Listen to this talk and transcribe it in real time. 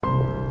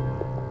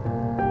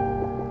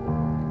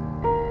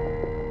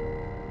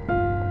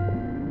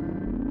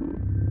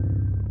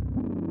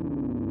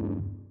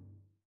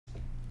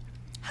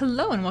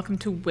Hello and welcome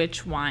to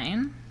Witch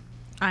Wine.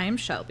 I am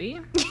Shelby.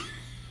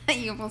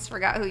 You almost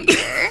forgot who you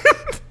were.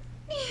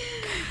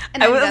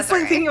 And I was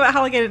thinking about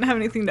how I didn't have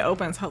anything to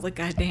open, so I was like,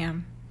 God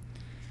damn.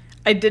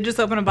 I did just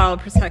open a bottle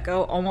of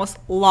Prosecco, almost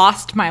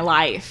lost my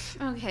life.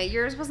 Okay,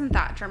 yours wasn't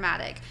that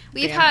dramatic.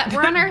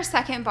 We're on our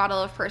second bottle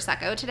of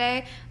Prosecco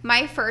today.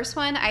 My first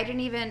one,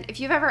 if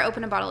you've ever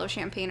opened a bottle of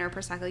champagne or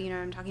Prosecco, you know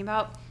what I'm talking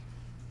about.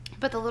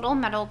 But the little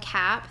metal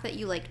cap that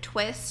you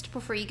twist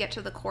before you get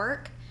to the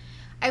cork,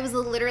 I was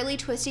literally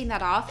twisting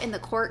that off and the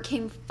cork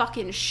came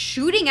fucking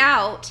shooting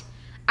out.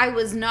 I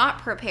was not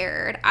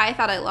prepared. I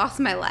thought I lost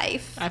my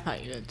life. I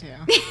thought you did too.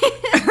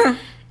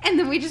 And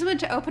then we just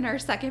went to open our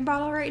second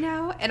bottle right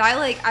now. And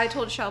I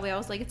told Shelby, I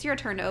was like, it's your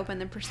turn to open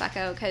the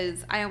Prosecco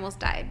because I almost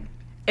died.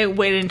 It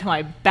waited until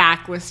my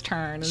back was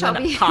turned and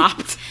then it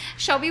popped.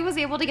 Shelby was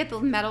able to get the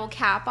metal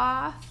cap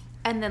off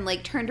and then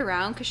turned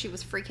around because she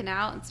was freaking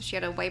out. And so she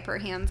had to wipe her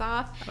hands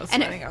off.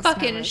 And it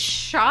fucking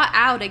shot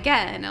out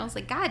again. I was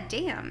like, God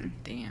damn.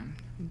 Damn.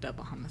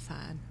 Double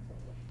homicide.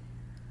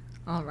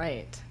 All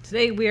right.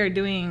 Today we are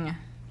doing a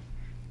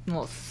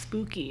little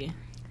spooky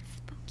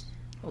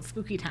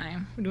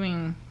time. We're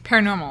doing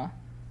paranormal.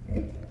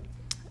 Do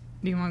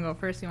you want to go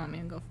first? Do you want me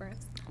to go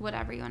first?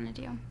 Whatever you want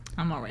to do.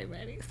 I'm already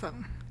ready. So,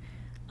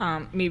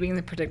 me being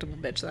the predictable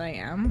bitch that I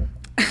am,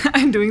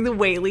 I'm doing the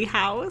Whaley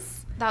house.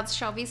 That's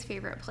Shelby's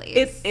favorite place.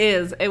 It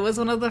is. It was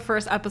one of the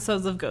first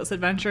episodes of Ghost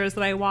Adventures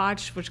that I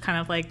watched, which kind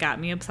of got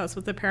me obsessed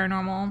with the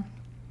paranormal.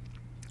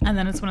 And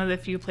then it's one of the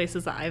few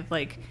places that I've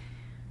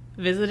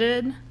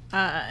visited.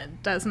 Des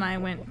and I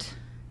went.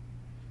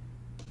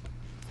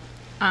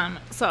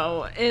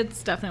 So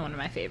it's definitely one of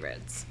my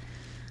favorites.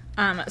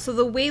 So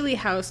the Whaley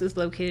house is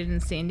located in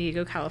San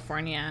Diego,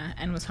 California,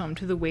 and was home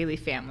to the Whaley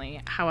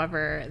family.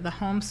 However, the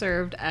home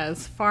served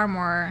as far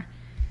more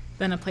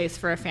than a place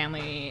for a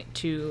family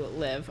to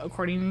live.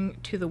 According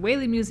to the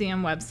Whaley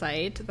Museum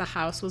website, the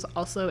house was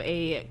also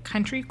a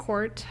country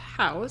court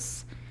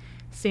house,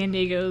 San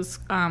Diego's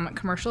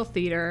commercial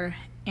theater,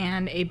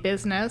 and a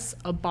business,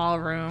 a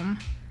ballroom,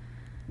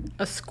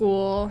 a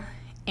school,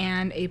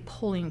 and a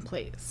polling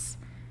place.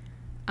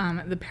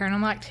 The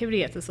paranormal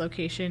activity at this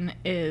location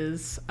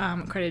is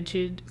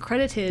credited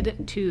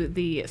to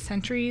the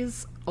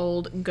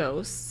centuries-old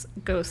ghosts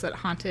that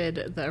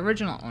haunted the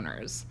original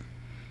owners.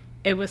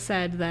 It was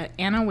said that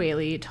Anna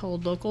Whaley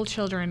told local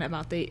children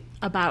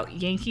about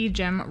Yankee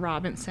Jim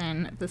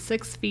Robinson, the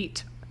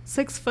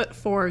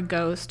 6'4"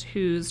 ghost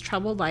whose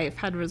troubled life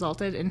had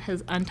resulted in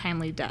his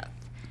untimely death.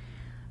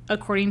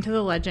 According to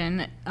the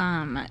legend,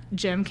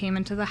 Jim came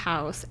into the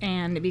house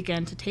and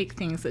began to take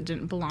things that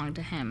didn't belong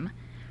to him.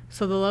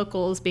 So the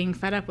locals, being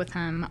fed up with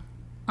him,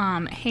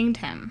 hanged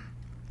him.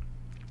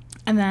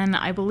 And then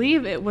I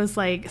believe it was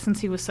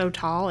since he was so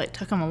tall, it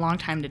took him a long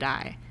time to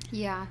die.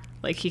 Yeah.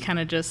 He kind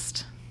of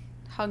just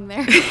hung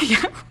there.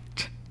 Yeah,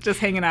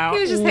 just hanging out.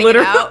 He was just hanging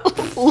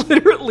out.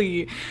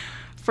 Literally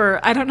for,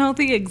 I don't know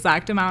the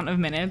exact amount of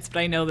minutes, but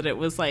I know that it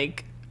was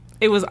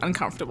it was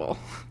uncomfortable.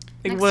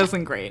 It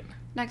wasn't great.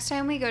 Next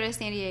time we go to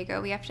San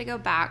Diego, we have to go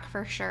back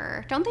for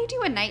sure. Don't they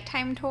do a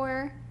nighttime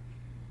tour?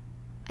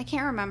 I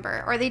can't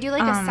remember. Or they do a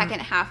second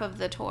half of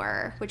the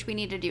tour, which we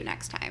need to do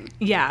next time.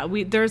 Yeah,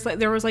 there was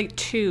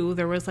two.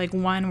 There was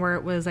one where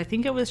it was, I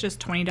think it was just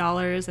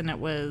 $20 and it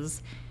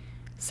was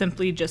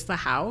simply just the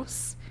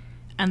house.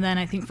 And then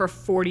I think for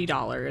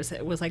 $40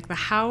 it was the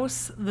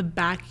house, the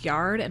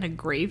backyard, and a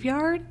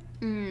graveyard.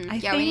 We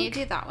need to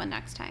do that one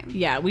next time.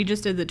 Yeah, we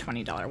just did the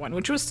 $20 one,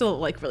 which was still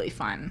really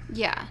fun.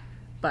 Yeah.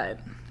 But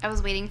I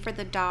was waiting for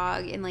the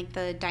dog in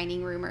the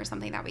dining room or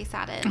something that we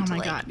sat in. Oh my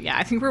God. Yeah.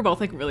 I think we were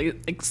both really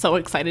so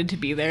excited to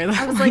be there.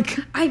 I was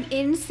I'm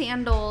in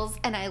sandals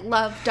and I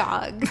love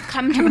dogs.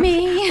 Come to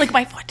me.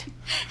 My foot.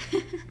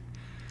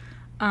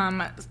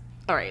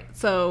 All right.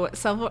 So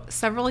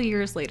several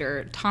years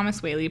later,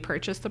 Thomas Whaley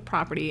purchased the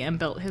property and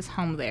built his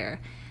home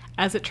there.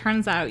 As it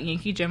turns out,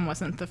 Yankee Jim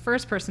wasn't the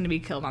first person to be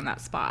killed on that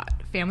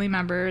spot. Family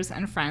members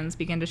and friends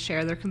began to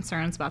share their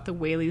concerns about the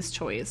Whaley's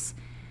choice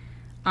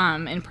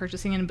in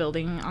purchasing and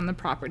building on the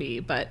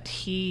property, but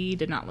he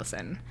did not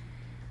listen.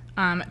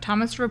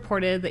 Thomas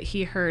reported that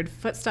he heard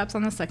footsteps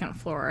on the second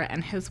floor,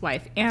 and his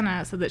wife,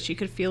 Anna, said that she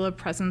could feel a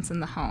presence in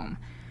the home.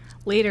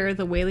 Later,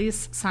 the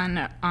Whaley's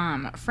son,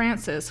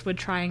 Francis, would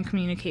try and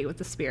communicate with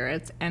the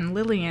spirits, and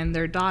Lillian,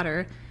 their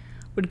daughter,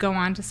 would go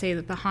on to say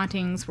that the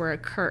hauntings were a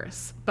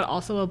curse, but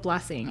also a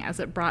blessing,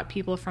 as it brought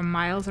people from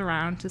miles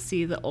around to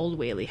see the old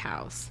Whaley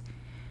house.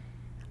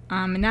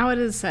 Now it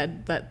is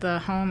said that the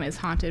home is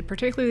haunted,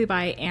 particularly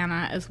by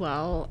Anna, as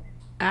well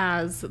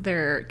as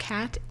their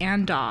cat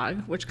and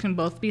dog, which can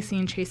both be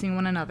seen chasing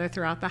one another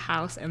throughout the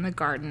house and the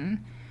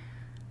garden.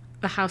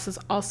 The house is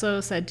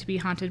also said to be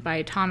haunted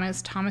by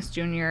Thomas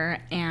Jr.,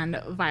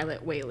 and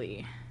Violet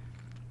Whaley.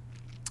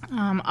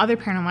 Other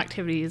paranormal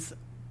activities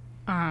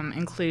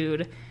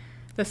include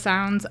the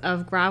sounds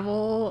of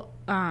gravel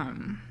out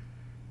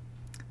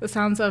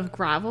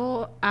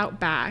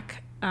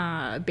back,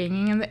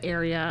 banging in the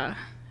area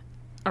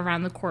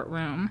around the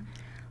courtroom,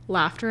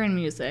 laughter and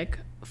music,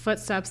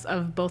 footsteps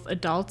of both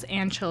adults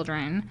and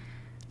children,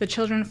 The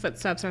children's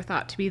footsteps are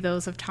thought to be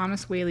those of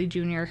Thomas Whaley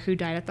Jr., who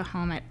died at the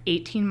home at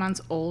 18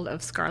 months old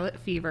of scarlet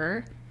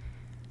fever.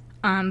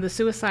 The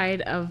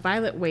suicide of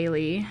Violet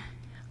Whaley,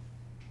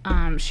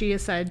 she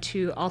is said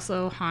to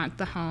also haunt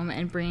the home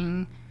and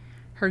bring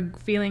her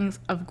feelings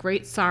of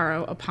great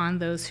sorrow upon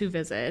those who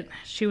visit.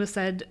 She was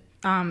sad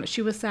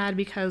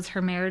because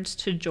her marriage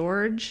to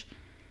George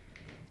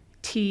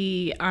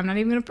T. I'm not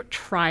even going to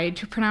try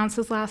to pronounce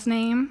his last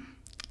name,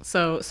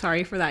 so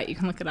sorry for that. You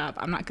can look it up.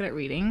 I'm not good at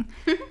reading.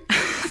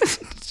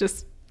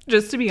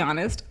 just to be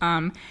honest.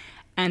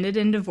 Ended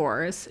in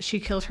divorce. She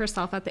killed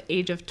herself at the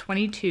age of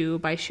 22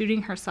 by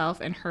shooting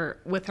herself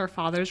with her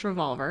father's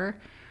revolver.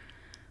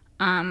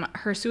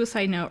 Her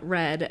suicide note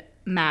read,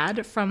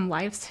 "Mad from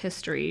life's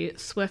history,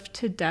 swift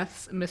to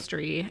death's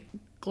mystery,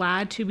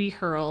 glad to be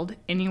hurled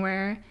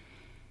anywhere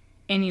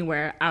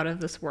out of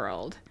this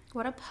world."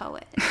 What a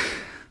poet.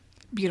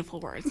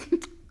 Beautiful words.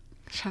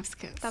 Chef's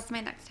kiss. That's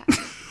my next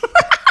tattoo.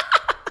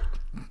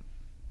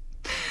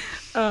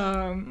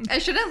 I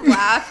shouldn't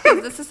laugh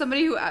because this is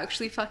somebody who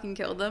actually fucking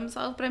killed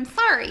themselves, but I'm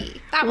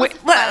sorry. That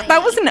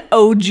was an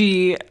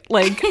OG,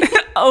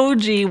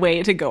 OG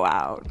way to go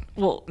out.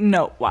 Well,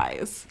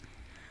 note-wise.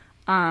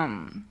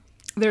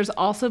 There's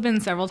also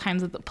been several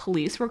times that the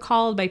police were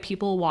called by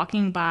people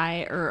walking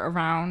by or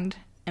around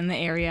in the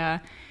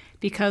area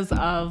because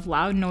of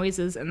loud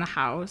noises in the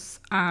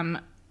house,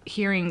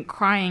 hearing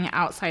crying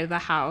outside of the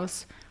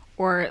house,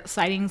 or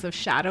sightings of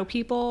shadow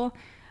people.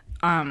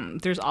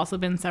 There's also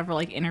been several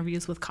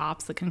interviews with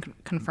cops that can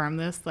confirm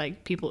this,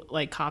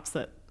 cops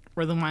that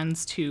were the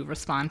ones to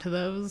respond to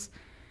those.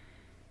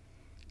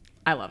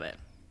 I love it.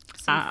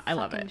 I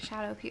love it.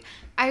 Shadow people.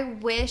 I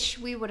wish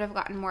we would have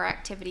gotten more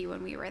activity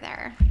when we were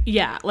there.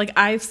 Yeah,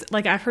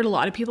 I've heard a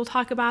lot of people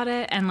talk about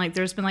it, and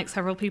there's been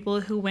several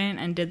people who went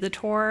and did the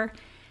tour,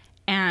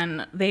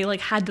 and they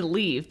had to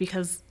leave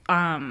because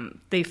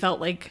they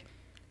felt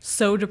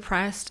so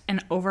depressed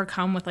and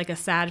overcome with a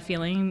sad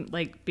feeling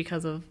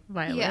because of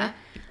Violet,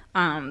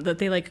 that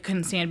they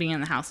couldn't stand being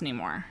in the house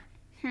anymore.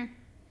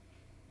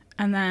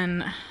 And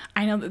then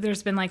I know that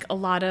there's been a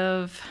lot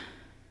of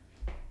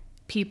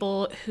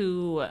people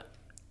who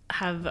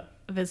have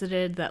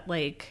visited that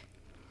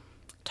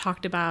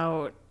talked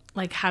about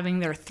having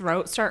their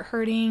throat start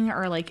hurting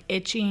or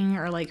itching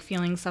or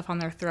feeling stuff on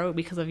their throat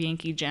because of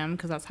Yankee Jim,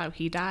 because that's how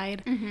he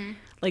died.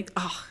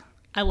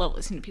 I love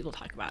listening to people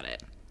talk about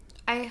it.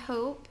 I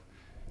hope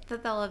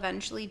that they'll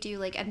eventually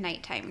do a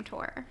nighttime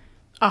tour.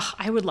 Oh,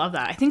 I would love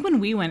that. I think when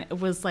we went, it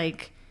was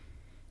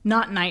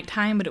not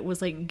nighttime, but it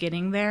was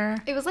getting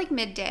there. It was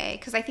midday,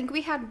 because I think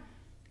we had...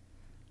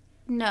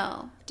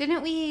 No.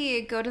 Didn't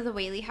we go to the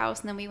Whaley house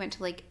and then we went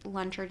to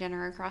lunch or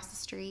dinner across the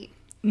street?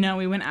 No,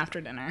 we went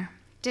after dinner.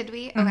 Did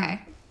we? Mm-hmm.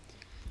 Okay.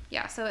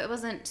 Yeah, so it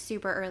wasn't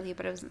super early,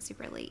 but it wasn't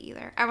super late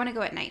either. I want to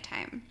go at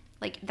nighttime.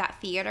 That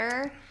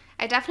theater...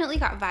 I definitely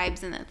got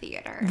vibes in the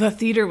theater. The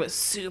theater was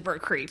super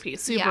creepy,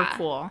 super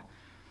cool.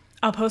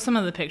 I'll post some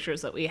of the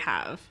pictures that we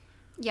have.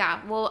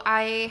 Yeah, well,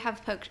 I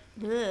have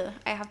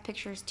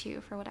pictures too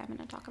for what I'm going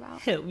to talk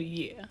about. Hell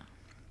yeah.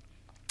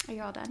 Are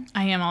you all done?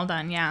 I am all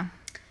done, yeah.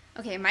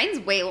 Okay, mine's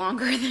way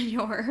longer than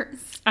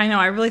yours. I know,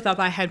 I really thought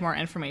that I had more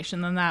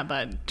information than that,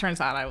 but turns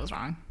out I was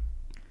wrong.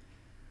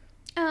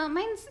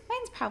 Mine's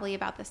probably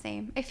about the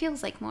same. It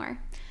feels like more.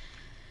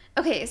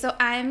 Okay, so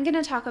I'm going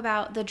to talk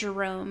about the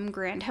Jerome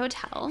Grand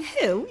Hotel.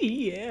 Hell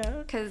yeah.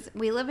 Because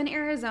we live in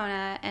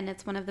Arizona, and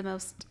it's one of the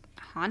most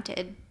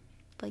haunted,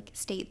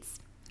 states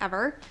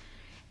ever.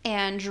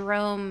 And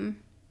Jerome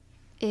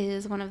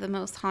is one of the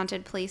most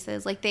haunted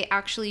places. They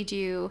actually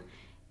do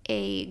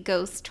a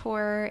ghost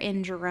tour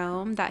in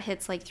Jerome that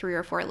hits, 3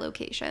 or 4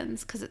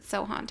 locations because it's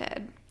so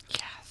haunted.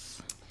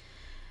 Yes.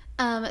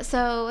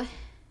 So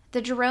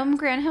the Jerome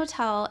Grand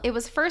Hotel, it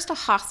was first a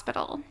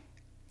hospital.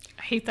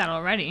 I hate that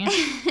already.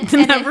 It's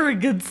never a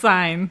good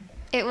sign.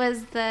 It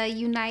was the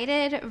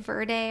United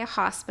Verde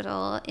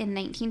Hospital in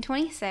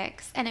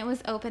 1926, and it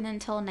was open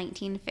until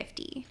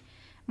 1950.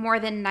 More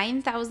than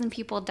 9,000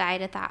 people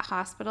died at that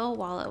hospital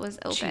while it was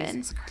open.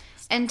 Jesus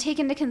Christ. And take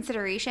into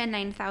consideration,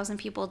 9,000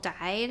 people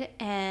died,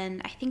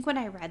 and I think when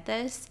I read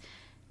this,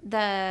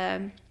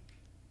 the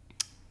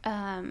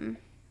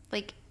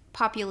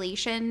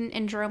population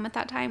in Jerome at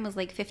that time was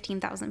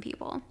 15,000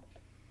 people.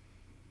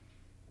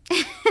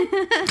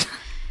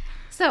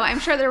 So I'm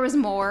sure there was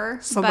more.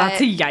 So that's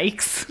a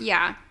yikes.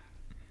 Yeah.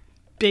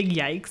 Big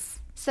yikes.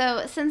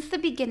 So since the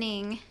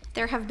beginning,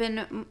 there have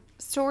been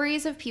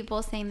stories of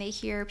people saying they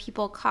hear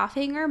people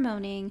coughing or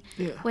moaning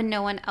when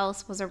no one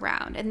else was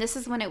around. And this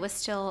is when it was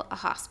still a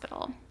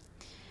hospital.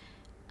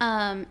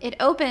 It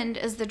opened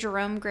as the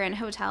Jerome Grand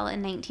Hotel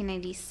in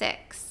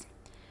 1996.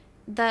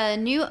 The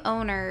new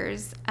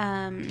owners,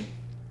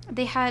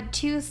 they had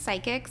 2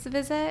 psychics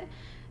visit.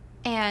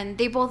 And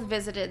they both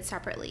visited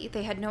separately.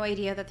 They had no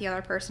idea that the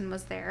other person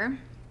was there.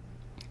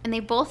 And they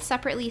both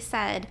separately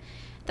said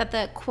that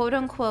the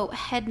quote-unquote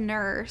head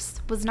nurse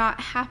was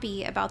not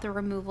happy about the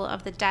removal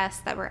of the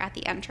desks that were at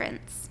the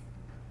entrance.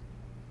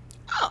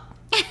 Oh.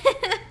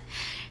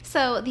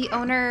 So the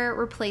owner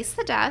replaced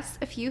the desks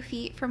a few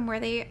feet from where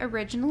they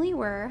originally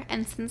were,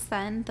 and since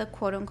then, the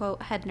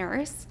quote-unquote head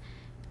nurse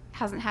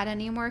hasn't had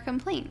any more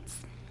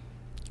complaints.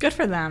 Good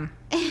for them.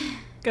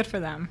 Good for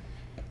them.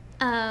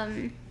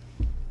 When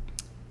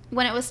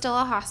it was still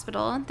a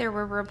hospital, there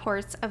were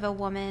reports of a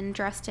woman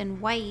dressed in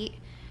white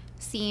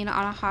seen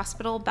on a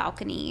hospital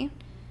balcony,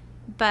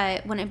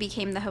 but when it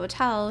became the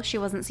hotel, she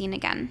wasn't seen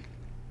again.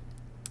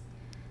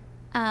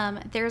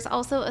 There's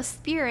also a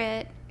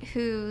spirit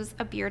who's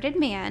a bearded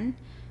man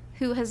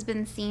who has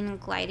been seen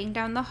gliding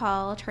down the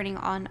hall, turning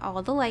on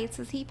all the lights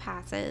as he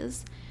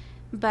passes,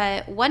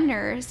 but one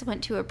nurse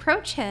went to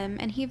approach him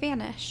and he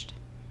vanished.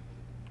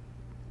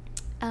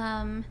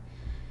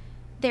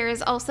 There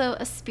is also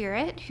a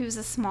spirit who's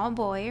a small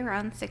boy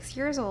around 6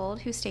 years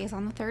old who stays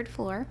on the 3rd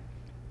floor.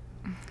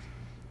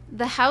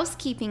 The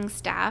housekeeping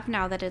staff,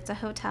 now that it's a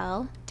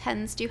hotel,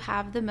 tends to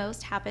have the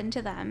most happen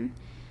to them.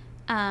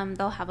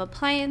 They'll have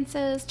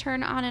appliances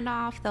turn on and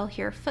off. They'll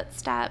hear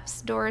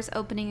footsteps, doors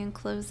opening and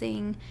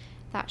closing.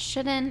 That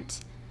shouldn't.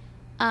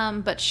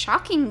 But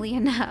shockingly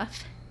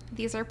enough,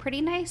 these are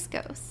pretty nice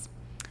ghosts.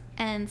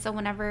 And so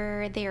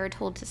whenever they are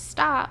told to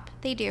stop,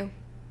 they do.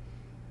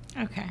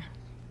 Okay.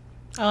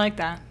 I like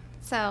that.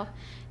 So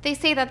they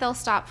say that they'll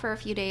stop for a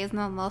few days and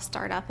then they'll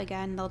start up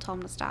again. They'll tell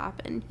them to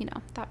stop and,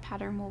 that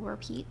pattern will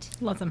repeat.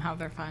 Let them have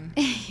their fun.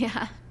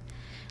 Yeah.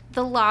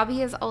 The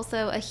lobby is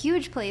also a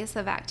huge place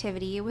of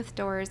activity with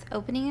doors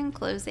opening and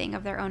closing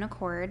of their own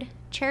accord,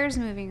 chairs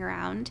moving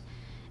around,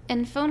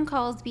 and phone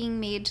calls being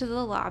made to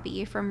the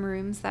lobby from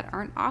rooms that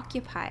aren't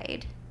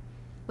occupied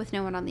with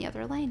no one on the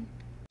other line.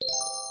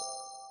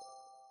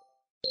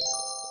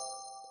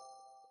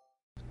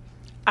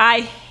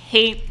 I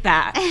hate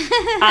that.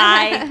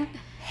 I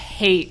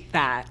hate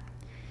that.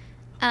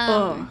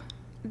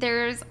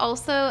 There's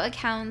also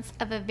accounts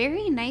of a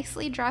very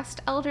nicely dressed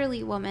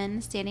elderly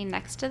woman standing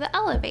next to the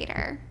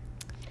elevator.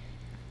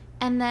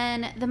 And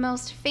then the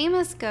most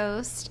famous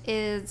ghost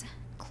is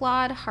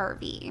Claude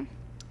Harvey,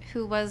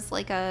 who was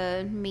like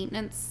a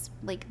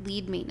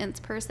lead maintenance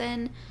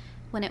person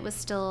when it was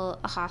still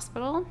a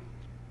hospital.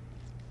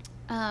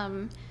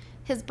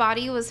 His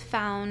body was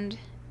found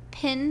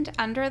pinned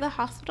under the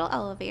hospital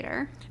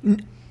elevator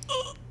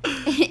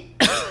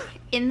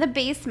in the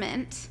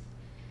basement.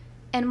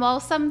 And while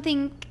some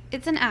think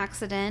it's an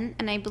accident,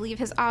 and I believe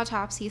his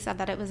autopsy said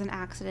that it was an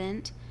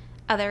accident,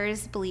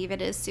 others believe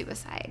it is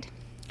suicide.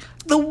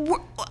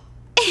 Out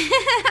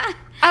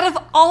of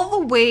all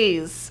the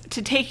ways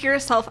to take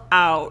yourself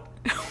out,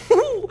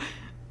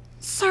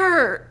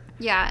 sir.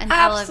 Yeah, an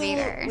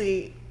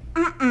absolutely.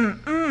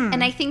 elevator.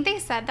 And I think they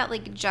said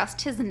that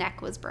just his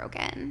neck was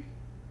broken.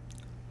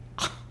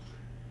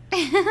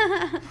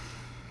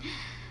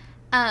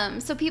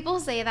 So people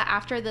say that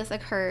after this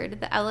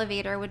occurred, the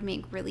elevator would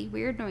make really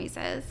weird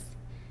noises,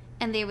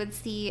 and they would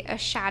see a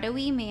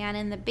shadowy man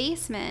in the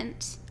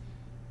basement.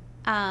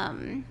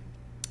 But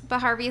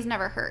Harvey's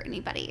never hurt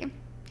anybody.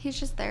 He's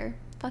just there,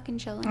 fucking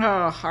chilling.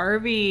 Oh,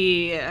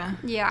 Harvey.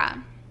 Yeah.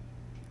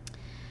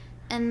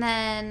 And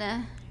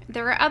then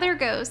there were other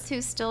ghosts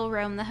who still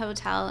roam the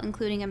hotel,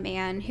 including a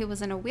man who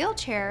was in a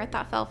wheelchair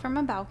that fell from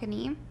a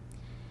balcony,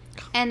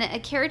 and a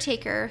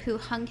caretaker who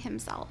hung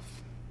himself.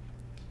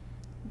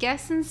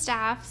 Guests and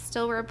staff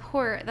still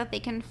report that they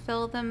can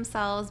feel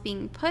themselves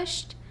being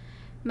pushed,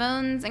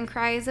 moans and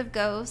cries of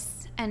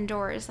ghosts, and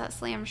doors that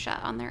slam shut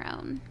on their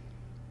own.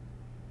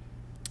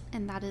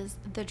 And that is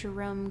the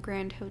Jerome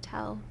Grand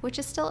Hotel, which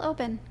is still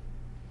open.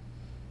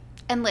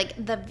 And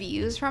the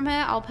views from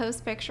it, I'll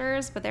post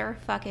pictures, but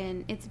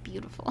it's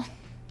beautiful.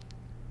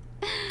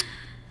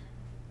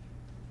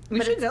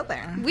 We should go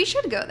there. We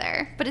should go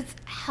there, but it's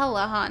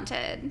hella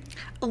haunted.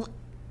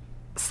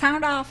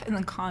 Sound off in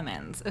the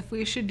comments if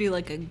we should do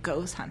a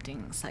ghost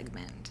hunting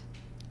segment.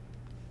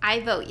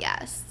 I vote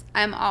yes.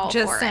 I'm all for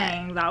it. Just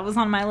saying, that was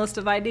on my list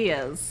of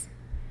ideas.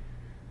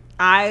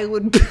 I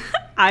would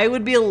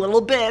be a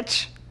little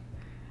bitch,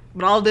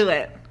 but I'll do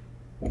it.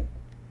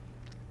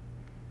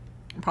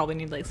 I'll probably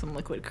need some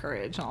liquid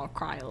courage and I'll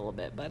cry a little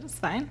bit, but it's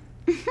fine.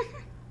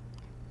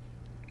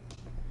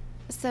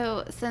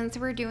 So since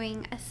we're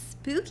doing a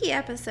spooky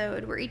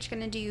episode, we're each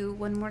going to do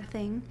one more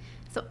thing.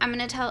 So I'm going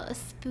to tell a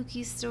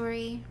spooky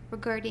story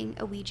regarding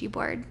a Ouija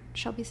board,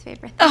 Shelby's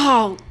favorite thing.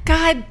 Oh,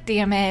 God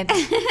damn it.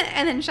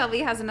 And then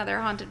Shelby has another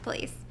haunted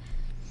place.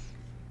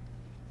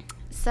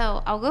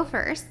 So I'll go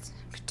first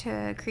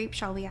to creep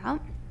Shelby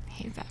out. I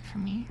hate that for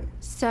me.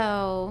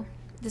 So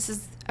this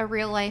is a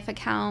real life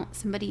account,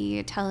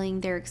 somebody telling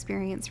their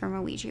experience from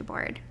a Ouija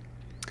board.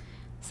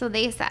 So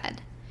they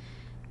said,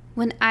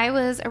 when I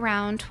was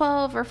around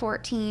 12 or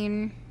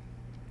 14,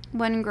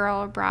 one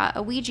girl brought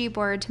a Ouija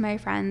board to my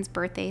friend's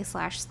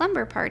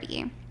birthday/slumber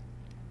party.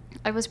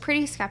 I was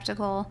pretty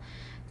skeptical,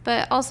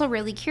 but also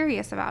really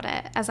curious about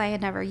it, as I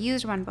had never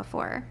used one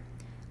before.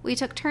 We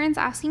took turns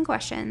asking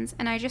questions,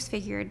 and I just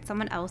figured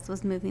someone else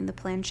was moving the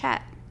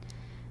planchette.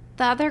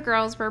 The other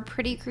girls were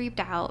pretty creeped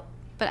out,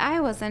 but I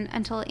wasn't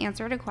until it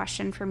answered a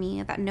question for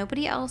me that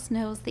nobody else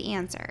knows the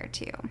answer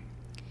to.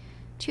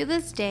 To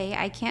this day,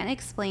 I can't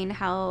explain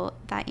how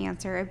that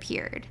answer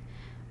appeared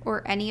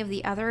or any of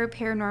the other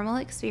paranormal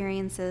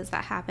experiences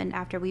that happened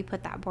after we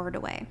put that board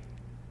away.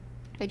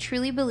 I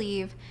truly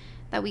believe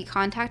that we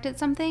contacted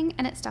something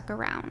and it stuck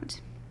around.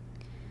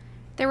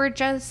 There were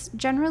just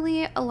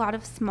generally a lot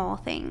of small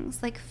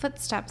things, like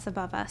footsteps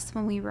above us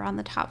when we were on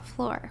the top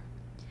floor.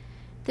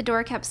 The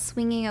door kept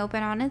swinging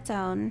open on its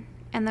own,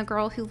 and the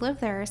girl who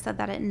lived there said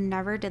that it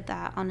never did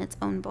that on its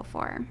own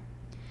before.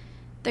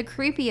 The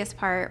creepiest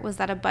part was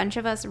that a bunch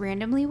of us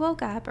randomly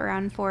woke up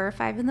around 4 or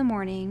 5 in the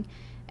morning,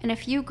 and a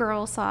few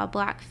girls saw a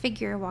black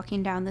figure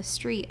walking down the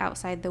street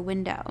outside the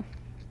window.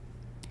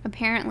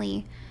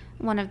 Apparently,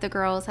 one of the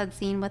girls had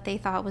seen what they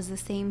thought was the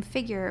same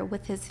figure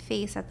with his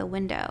face at the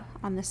window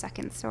on the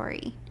 2nd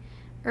story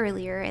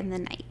earlier in the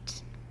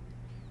night.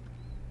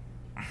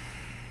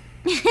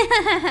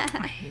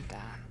 I hate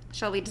that.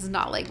 Shelby does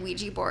not like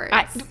Ouija boards.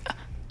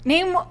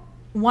 Name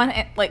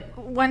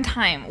one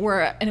time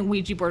where a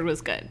Ouija board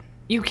was good.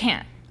 You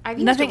can't. I've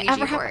used a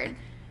Ouija board.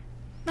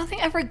 Nothing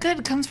ever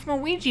good comes from a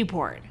Ouija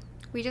board.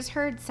 We just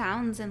heard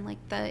sounds in like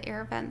the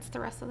air vents the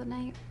rest of the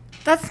night.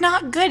 That's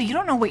not good. You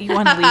don't know what you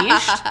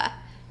unleashed.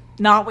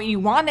 Not what you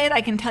wanted,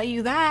 I can tell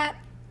you that.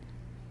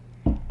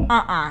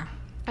 I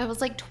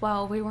was like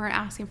 12. We weren't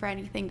asking for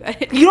anything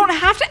good. You don't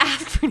have to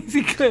ask for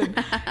anything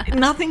good.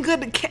 Nothing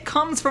good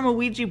comes from a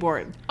Ouija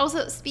board.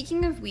 Also,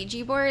 speaking of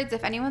Ouija boards,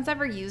 if anyone's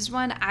ever used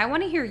one, I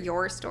want to hear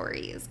your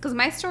stories. Because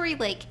my story,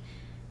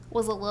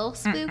 was a little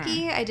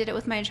spooky. I did it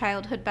with my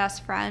childhood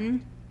best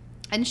friend.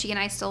 And she and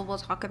I still will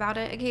talk about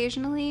it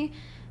occasionally.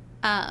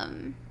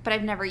 But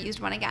I've never used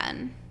one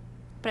again.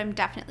 But I'm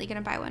definitely going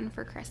to buy one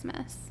for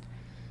Christmas.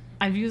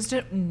 I've used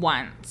it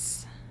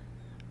once.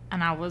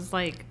 And I was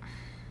like...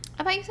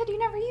 I thought you said you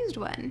never used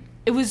one.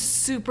 It was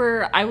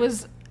super... I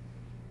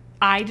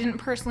didn't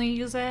personally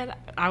use it.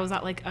 I was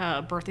at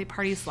a birthday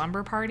party,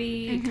 slumber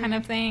party kind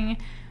of thing.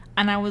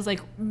 And I was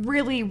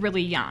really,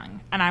 really young.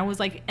 And I was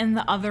in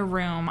the other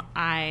room.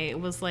 I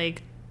was a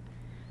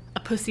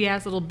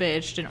pussy-ass little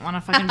bitch. Didn't want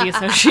to fucking be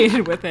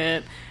associated with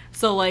it.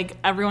 So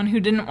everyone who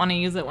didn't want to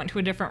use it went to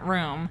a different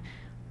room.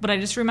 But I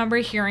just remember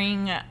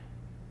hearing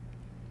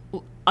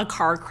a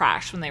car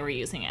crash when they were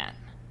using it.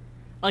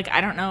 I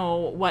don't know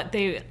what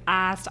they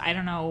asked. I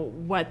don't know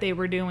what they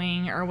were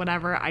doing or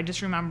whatever. I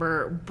just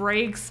remember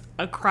brakes,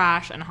 a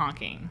crash, and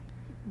honking.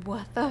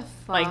 What the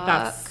fuck?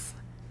 That's...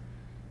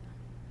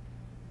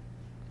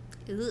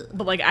 Ugh.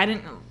 But I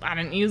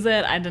didn't use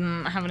it. I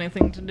didn't have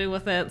anything to do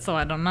with it, so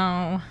I don't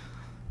know.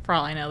 For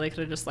all I know, they could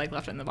have just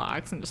left it in the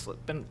box and just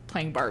been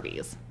playing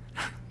Barbies.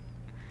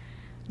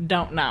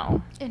 Don't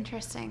know.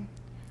 Interesting.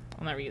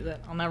 I'll never use it.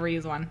 I'll never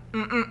use one.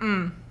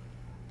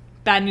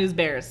 Bad news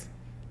bears.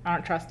 I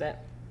don't trust it.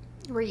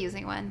 We're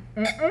using one.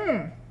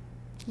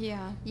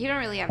 Yeah. You don't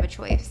really have a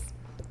choice.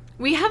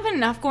 We have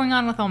enough going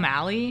on with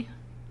O'Malley.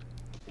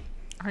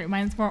 All right,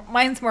 mine's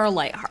more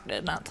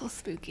lighthearted, not so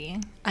spooky.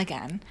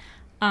 Again.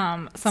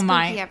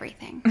 Spooky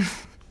everything.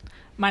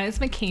 Mine is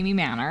McCamey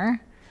Manor,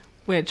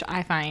 which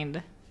I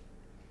find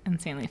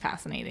insanely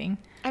fascinating.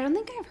 I don't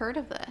think I've heard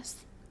of this.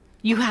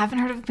 You haven't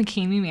heard of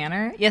McCamey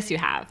Manor? Yes, you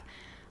have.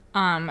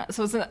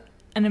 So it's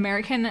an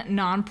American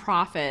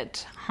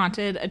nonprofit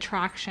haunted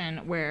attraction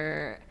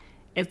where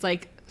it's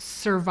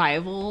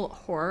survival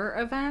horror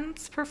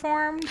events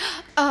performed.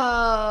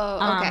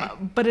 Oh, okay.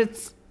 But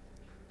it's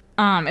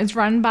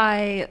run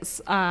by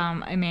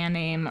a man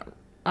named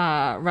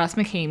Russ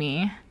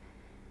McCamey,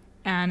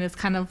 and it's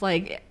kind of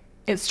it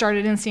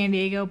started in San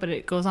Diego, but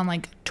it goes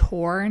on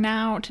tour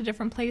now to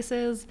different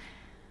places.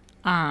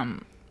 How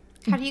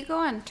do you go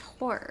on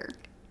tour?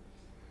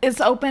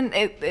 It's open.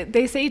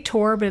 They say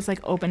tour, but it's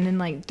opened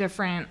in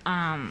different.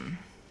 I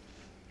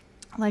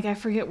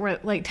forget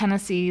where.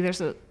 Tennessee.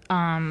 There's a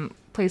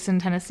place in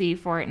Tennessee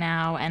for it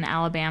now, and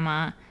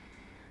Alabama.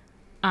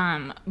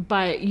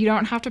 But you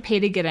don't have to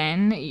pay to get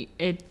in.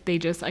 They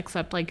just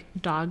accept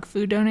dog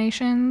food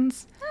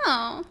donations.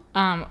 Oh.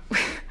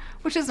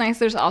 Which is nice.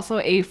 There's also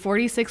a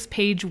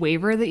 46-page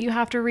waiver that you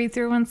have to read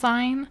through and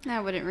sign. I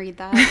wouldn't read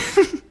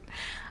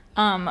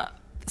that.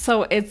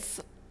 So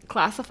it's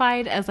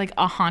classified as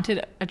a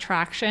haunted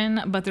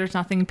attraction, but there's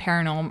nothing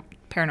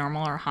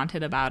paranormal or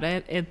haunted about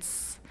it.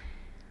 It's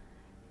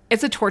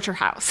a torture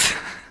house.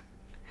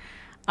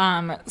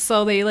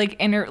 So they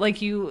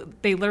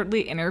they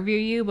literally interview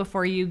you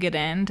before you get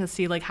in to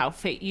see how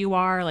fit you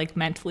are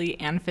mentally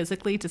and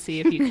physically, to see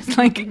if you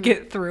can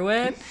get through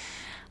it.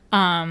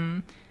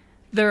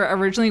 There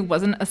originally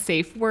wasn't a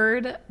safe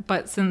word,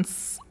 but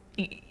since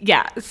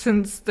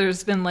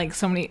there's been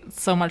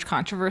so much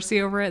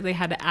controversy over it, they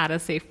had to add a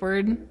safe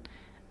word,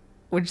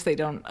 which they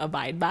don't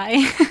abide by.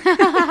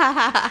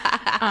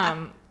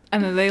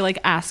 And then they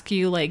ask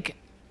you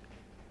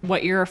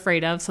what you're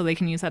afraid of, so they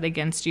can use that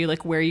against you,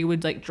 where you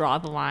would draw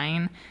the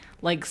line.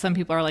 Some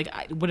people are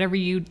whatever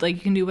you you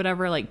can do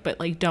whatever, but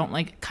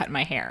don't cut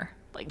my hair,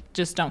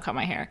 just don't cut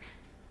my hair.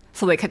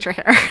 So they cut your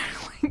hair.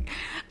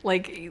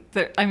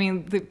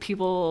 The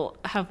people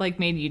have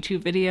made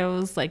YouTube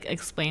videos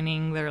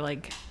explaining their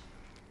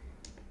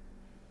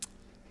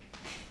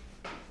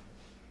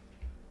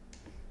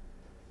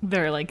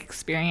their like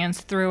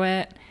experience through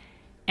it,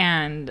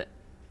 and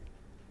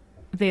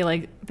they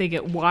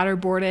get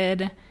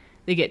waterboarded,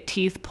 they get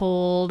teeth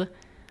pulled,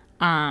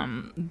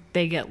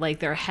 they get like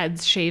their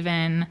heads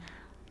shaven.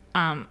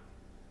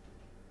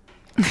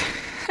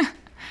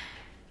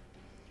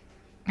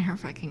 Her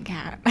fucking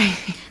cat.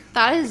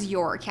 That is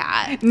your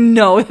cat.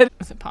 No, is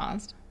it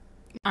paused?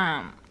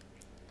 But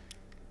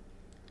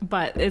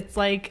it's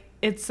like,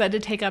 it's said to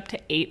take up to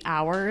 8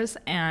 hours,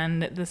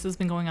 and this has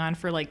been going on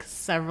for like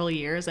several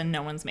years, and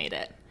no one's made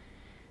it.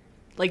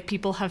 Like,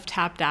 people have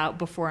tapped out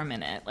before a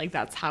minute. Like,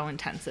 that's how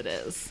intense it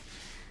is.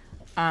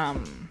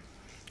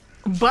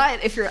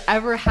 But if you're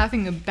ever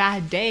having a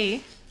bad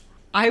day,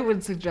 I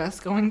would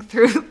suggest going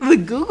through the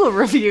Google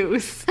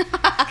reviews.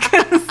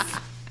 Because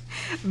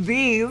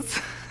these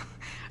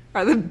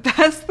are the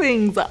best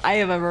things that I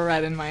have ever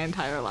read in my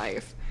entire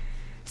life.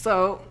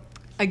 So,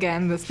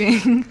 again, this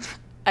being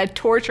a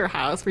torture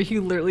house where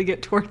you literally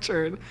get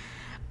tortured.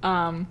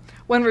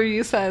 One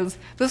review says,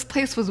 "This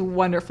place was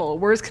wonderful.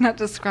 Words cannot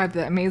describe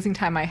the amazing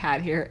time I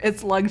had here.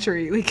 It's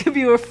luxury. They give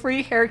you a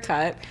free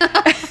haircut.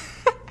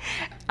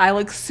 I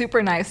look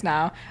super nice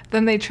now.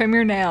 Then they trim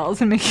your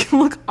nails and make you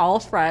look all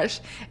fresh.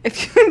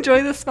 If you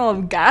enjoy the smell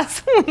of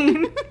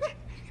gasoline,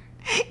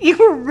 you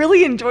will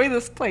really enjoy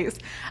this place.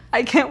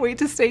 I can't wait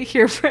to stay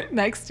here for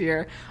next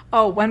year.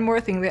 Oh, one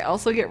more thing. They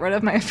also get rid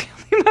of my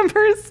family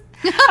members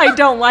I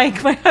don't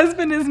like. My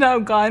husband is now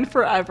gone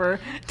forever.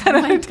 10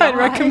 out of 10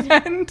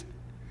 recommend."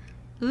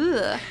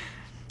 Ugh.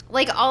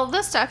 Like, all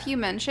the stuff you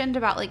mentioned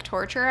about, like,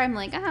 torture, I'm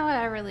like, oh,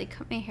 whatever, like,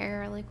 cut my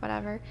hair, like,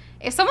 whatever.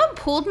 If someone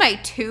pulled my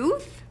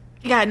tooth...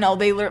 Yeah, no,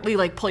 they literally,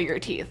 like, pull your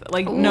teeth.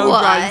 Like, What? no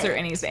drugs or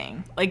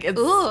anything. Like,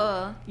 it's...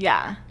 Ugh.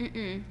 Yeah.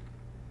 Mm-mm.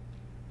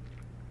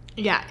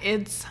 Yeah,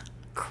 it's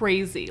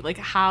crazy. Like,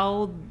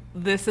 how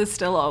this is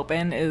still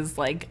open is,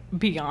 like,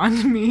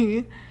 beyond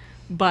me.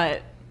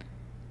 But,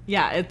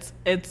 yeah,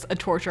 it's a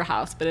torture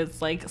house. But it's,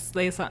 like,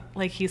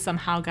 he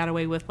somehow got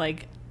away with,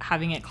 like,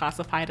 having it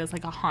classified as,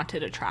 like, a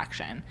haunted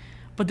attraction.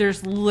 But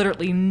there's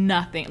literally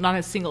nothing, not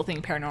a single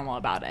thing paranormal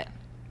about it.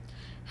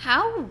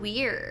 How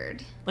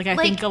weird. Like, I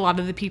think a lot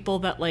of the people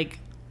that, like,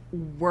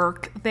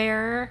 work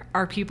there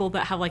are people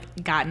that have,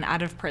 like, gotten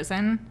out of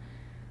prison.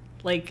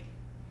 Like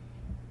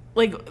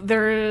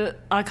there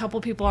a couple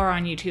people are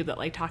on YouTube that,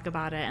 like, talk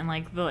about it, and,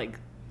 like, the, like,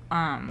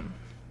 a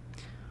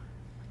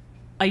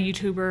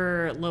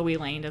YouTuber, Whaley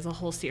Lane, does a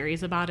whole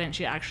series about it, and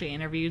she actually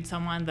interviewed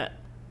someone that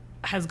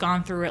has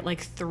gone through it,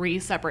 like, 3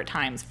 separate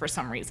times for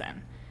some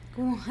reason.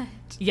 What?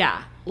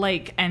 Yeah,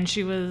 like, and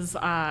she was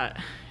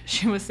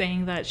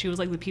saying that she was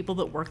like, the people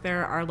that work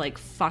there are, like,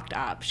 fucked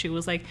up. She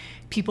was like,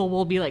 people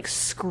will be, like,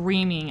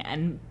 screaming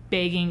and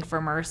begging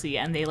for mercy,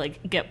 and they,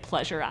 like, get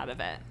pleasure out of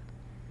it.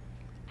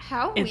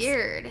 How It's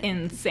weird.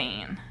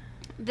 insane.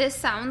 This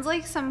sounds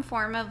like some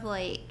form of,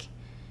 like,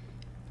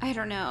 I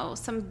don't know,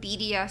 some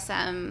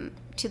BDSM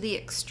to the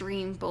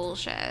extreme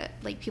bullshit.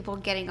 Like, people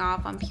getting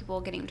off on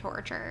people getting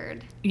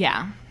tortured.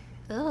 Yeah.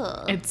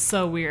 Ugh. It's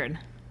so weird.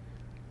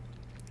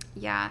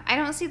 Yeah, I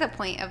don't see the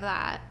point of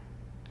that.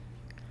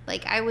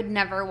 Like, I would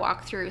never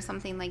walk through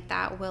something like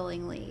that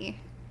willingly.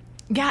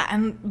 Yeah,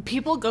 and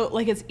people go,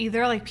 like, it's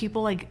either, like,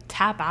 people, like,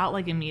 tap out,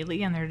 like,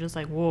 immediately, and they're just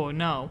like, whoa,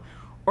 no.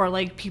 Or,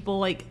 like, people,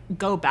 like,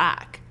 go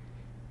back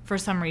for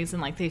some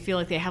reason. Like, they feel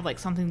like they have, like,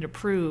 something to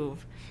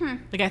prove.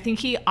 Like, I think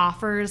he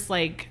offers,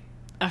 like,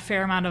 a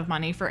fair amount of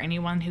money for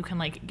anyone who can,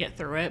 like, get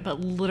through it,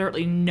 but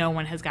literally no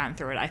one has gotten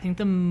through it. I think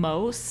the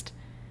most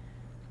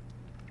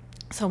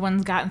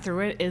someone's gotten through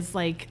it is,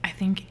 like, I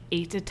think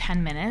 8 to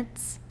 10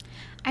 minutes.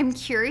 I'm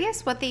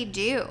curious what they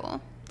do.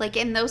 Like,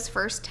 in those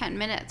first 10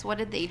 minutes, what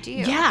did they do?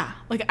 Yeah.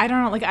 Like, I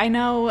don't know. Like, I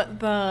know,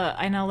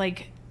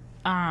 like,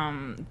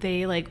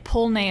 they, like,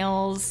 pull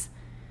nails,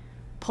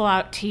 pull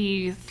out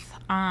teeth,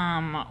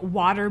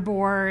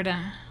 waterboard.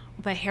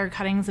 The hair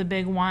cutting's a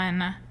big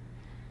one.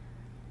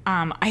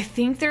 I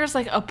think there's,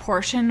 like, a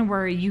portion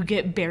where you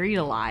get buried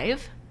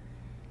alive.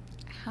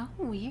 How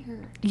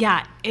weird.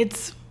 Yeah,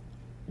 it's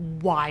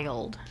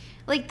wild.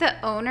 Like,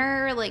 the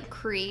owner, like,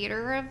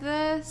 creator of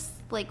this,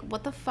 like,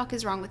 what the fuck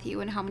is wrong with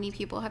you, and how many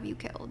people have you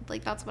killed?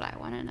 Like, that's what I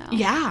want to know.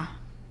 Yeah.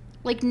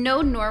 Like,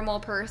 no normal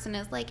person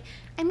is like,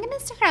 I'm going to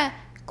start a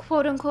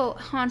quote-unquote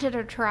haunted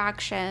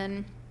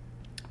attraction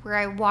where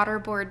I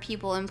waterboard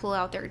people and pull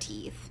out their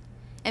teeth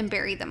and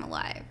bury them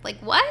alive. Like,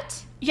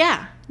 what?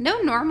 Yeah.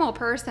 No normal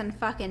person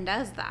fucking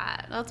does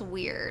that. That's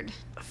weird.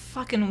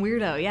 Fucking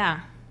weirdo,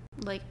 yeah.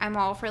 Like, I'm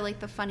all for, like,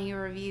 the funny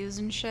reviews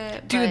and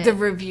shit. Dude, but... the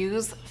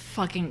reviews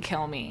fucking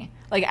kill me.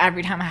 Like,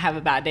 every time I have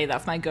a bad day,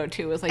 that's my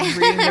go-to, is, like,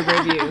 reading the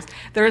reviews.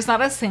 There's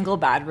not a single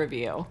bad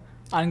review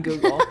on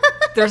Google.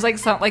 There's, like,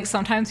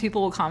 sometimes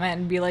people will comment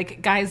and be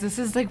like, guys, this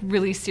is, like,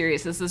 really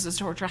serious. This is a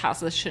torture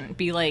house. This shouldn't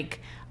be,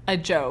 like, a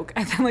joke.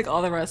 And then, like,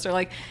 all the rest are,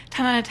 like,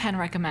 10 out of 10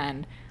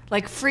 recommend.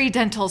 Like, free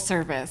dental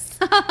service.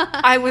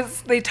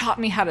 They taught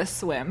me how to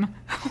swim.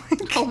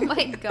 Oh,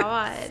 my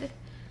God.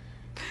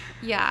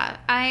 Yeah,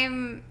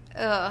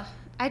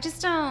 I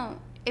just don't,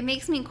 it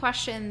makes me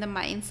question the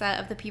mindset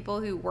of the people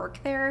who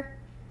work there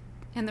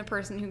and the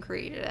person who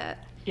created it.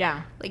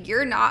 Yeah. Like,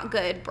 you're not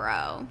good,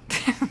 bro.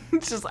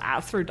 Just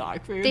ask for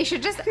dog food. They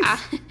should just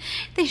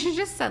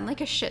send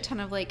like a shit ton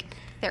of like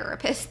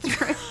therapists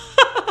through.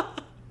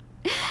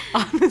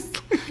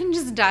 Honestly. And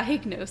just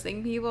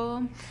diagnosing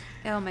people.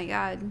 Oh my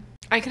God.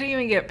 I couldn't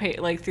even get paid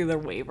like through the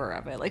waiver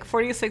of it. Like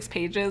 46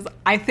 pages.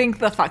 I think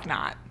the fuck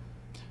not.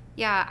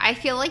 Yeah, I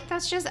feel like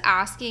that's just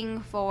asking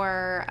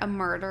for a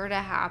murder to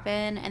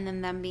happen and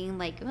then them being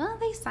like, well,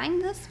 they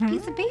signed this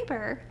piece of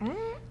paper.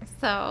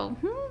 So,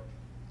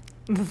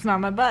 That's not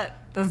my butt.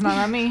 That's not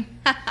on me.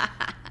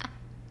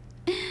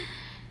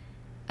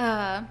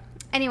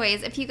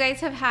 Anyways, if you guys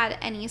have had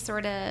any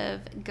sort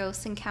of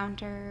ghost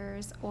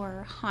encounters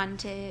or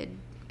haunted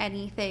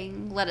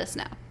anything, let us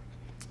know.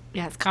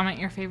 Yes, comment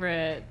your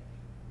favorite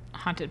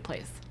haunted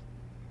place.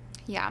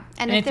 Yeah.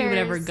 And if you would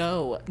ever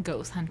go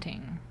ghost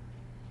hunting.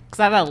 Because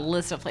I have a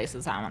list of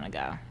places I want to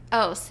go.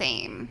 Oh,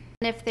 same.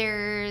 And if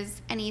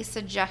there's any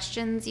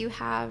suggestions you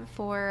have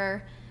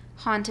for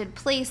haunted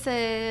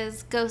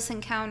places, ghost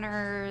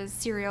encounters,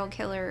 serial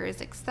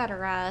killers,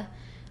 etc.,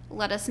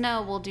 let us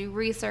know. We'll do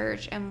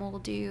research and we'll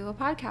do a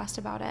podcast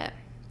about it.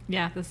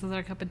 Yeah, this is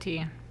our cup of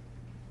tea.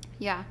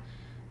 Yeah.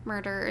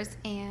 Murders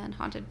and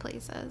haunted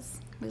places.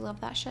 We love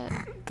that shit.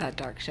 That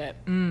dark shit.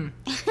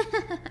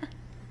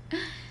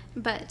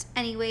 But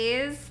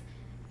anyways,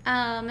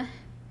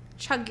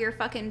 chug your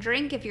fucking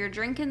drink if you're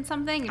drinking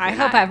something. I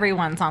hope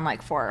everyone's on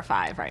like 4 or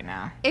 5 right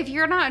now. If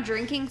you're not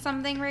drinking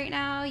something right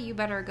now, you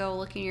better go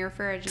look in your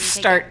fridge and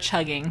start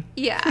chugging.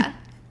 Yeah.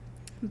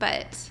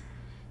 But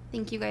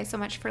thank you guys so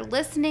much for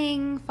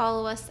listening.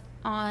 Follow us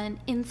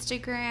on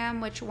Instagram,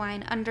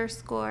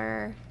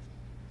 witchwine_.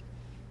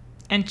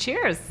 And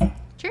cheers.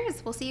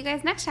 Cheers. We'll see you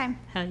guys next time.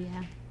 Hell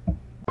yeah.